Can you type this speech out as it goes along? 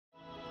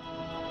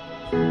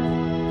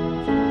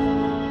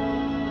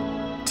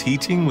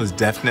Teaching was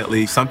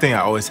definitely something I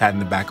always had in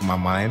the back of my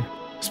mind,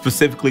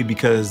 specifically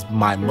because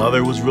my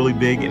mother was really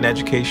big in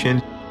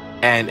education.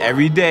 And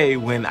every day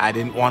when I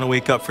didn't want to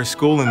wake up for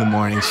school in the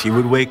morning, she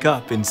would wake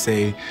up and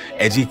say,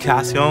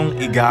 "Education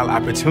égale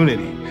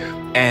opportunity."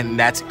 And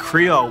that's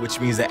Creole, which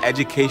means that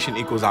education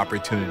equals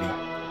opportunity.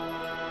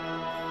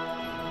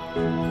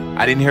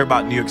 I didn't hear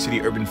about New York City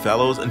Urban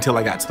Fellows until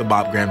I got to the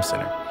Bob Graham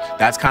Center.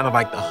 That's kind of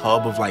like the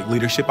hub of like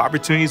leadership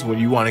opportunities where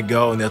you want to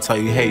go and they'll tell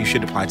you, hey, you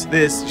should apply to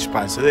this, you should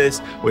apply to this,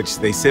 which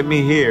they sent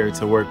me here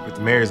to work with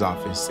the mayor's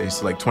office. They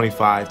select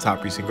 25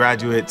 top recent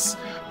graduates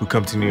who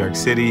come to New York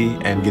City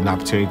and get an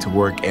opportunity to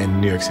work in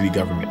New York City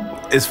government.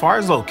 As far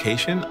as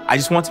location, I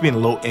just want to be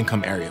in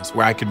low-income areas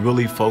where I could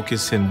really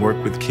focus and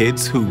work with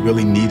kids who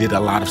really needed a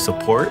lot of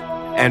support.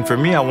 And for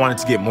me, I wanted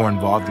to get more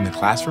involved in the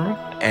classroom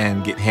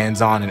and get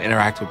hands-on and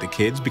interact with the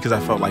kids because I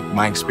felt like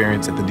my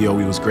experience at the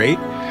DOE was great.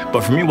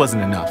 But for me, it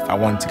wasn't enough. I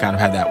wanted to kind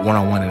of have that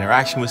one-on-one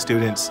interaction with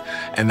students,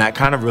 and that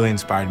kind of really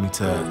inspired me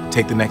to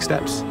take the next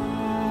steps.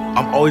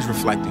 I'm always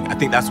reflecting. I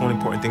think that's one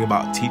important thing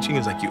about teaching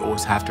is like you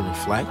always have to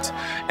reflect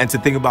and to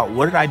think about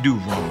what did I do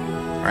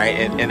wrong, right?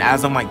 And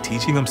as I'm like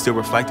teaching, I'm still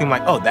reflecting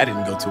like, oh, that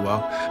didn't go too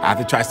well. I have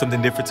to try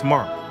something different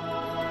tomorrow.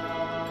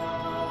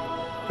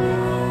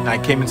 I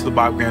came into the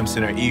Bob Graham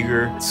Center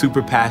eager,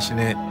 super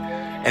passionate,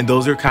 and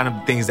those are kind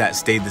of things that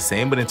stayed the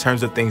same. But in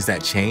terms of things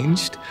that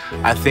changed,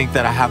 I think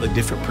that I have a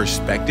different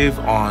perspective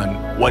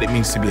on what it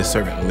means to be a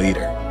servant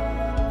leader.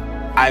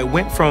 I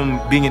went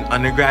from being an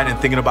undergrad and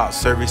thinking about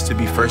service to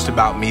be first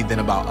about me, then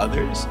about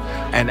others.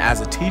 And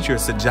as a teacher,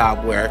 it's a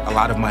job where a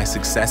lot of my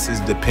successes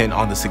depend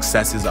on the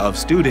successes of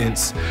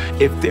students.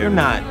 If they're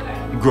not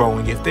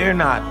growing, if they're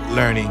not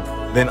learning,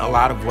 then a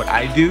lot of what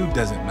I do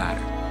doesn't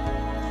matter.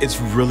 It's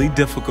really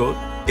difficult.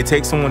 It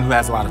takes someone who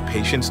has a lot of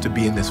patience to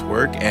be in this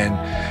work, and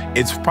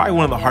it's probably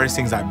one of the hardest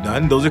things I've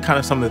done. Those are kind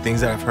of some of the things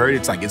that I've heard.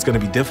 It's like, it's gonna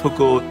be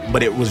difficult,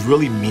 but it was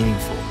really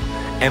meaningful.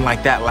 And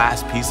like that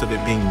last piece of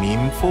it being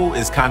meaningful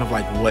is kind of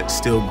like what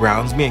still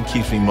grounds me and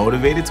keeps me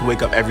motivated to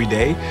wake up every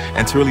day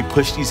and to really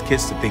push these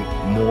kids to think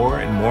more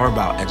and more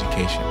about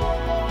education.